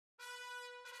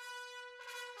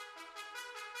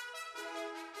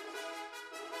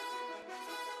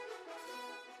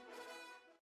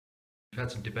We've had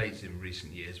some debates in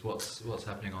recent years. What's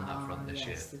happening on that front this year?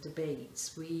 Yes, the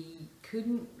debates. We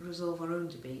couldn't resolve our own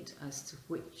debate as to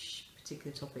which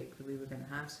particular topic that we were going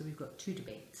to have, so we've got two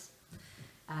debates.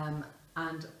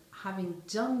 And having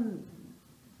done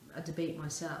a debate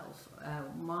myself,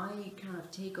 my kind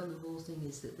of take on the whole thing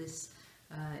is that this,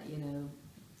 the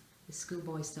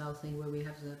schoolboy style thing where we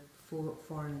have the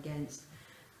for and against,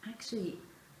 actually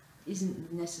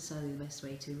isn't necessarily the best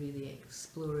way to really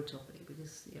explore a topic,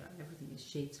 because everything is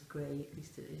shades of grey, at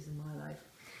least it is in my life.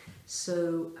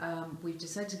 So we've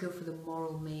decided to go for the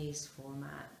moral maze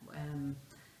format,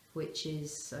 which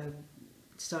is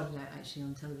started out actually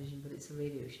on television, but it's a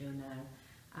radio show now.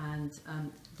 And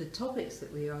the topics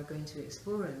that we are going to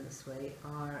explore in this way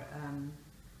are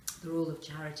the role of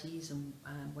charities and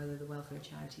whether the welfare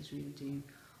charities really do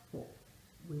what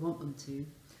we want them to,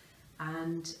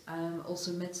 and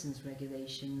also medicines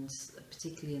regulations,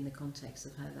 particularly in the context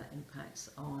of how that impacts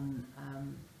on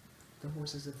the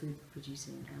horse as a food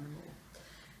producing animal.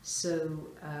 So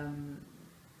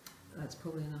that's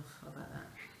probably enough about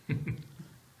that.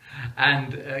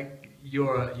 And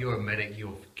you're a medic,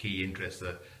 your key interests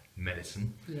are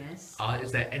medicine. Yes.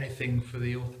 Is there anything for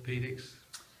the orthopaedics?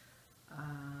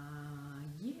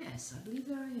 Yes, I believe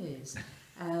there is.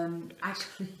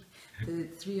 Actually, the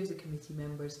three of the committee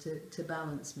members, to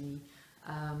balance me,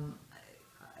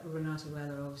 Renata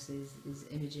Weller obviously is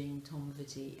imaging, Tom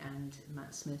Vitti and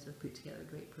Matt Smith have put together a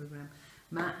great programme.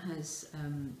 Matt has,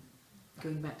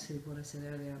 going back to what I said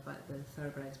earlier about the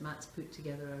thoroughbreds, Matt's put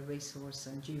together a racehorse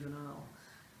and juvenile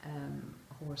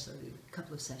horse, a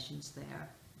couple of sessions there.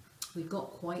 We've got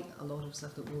quite a lot of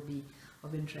stuff that will be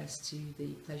of interest to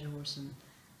the pleasure horse and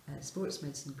sports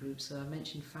medicine group. So I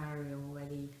mentioned farrier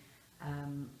already.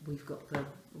 We've got the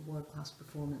world-class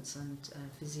performance and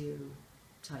physio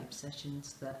type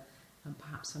sessions that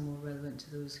perhaps are more relevant to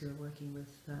those who are working with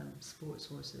sports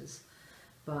horses.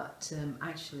 But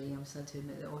actually, I'm sad to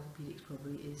admit that orthopaedics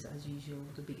probably is, as usual,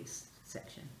 the biggest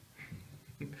section.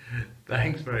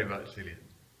 Thanks very much, Celia.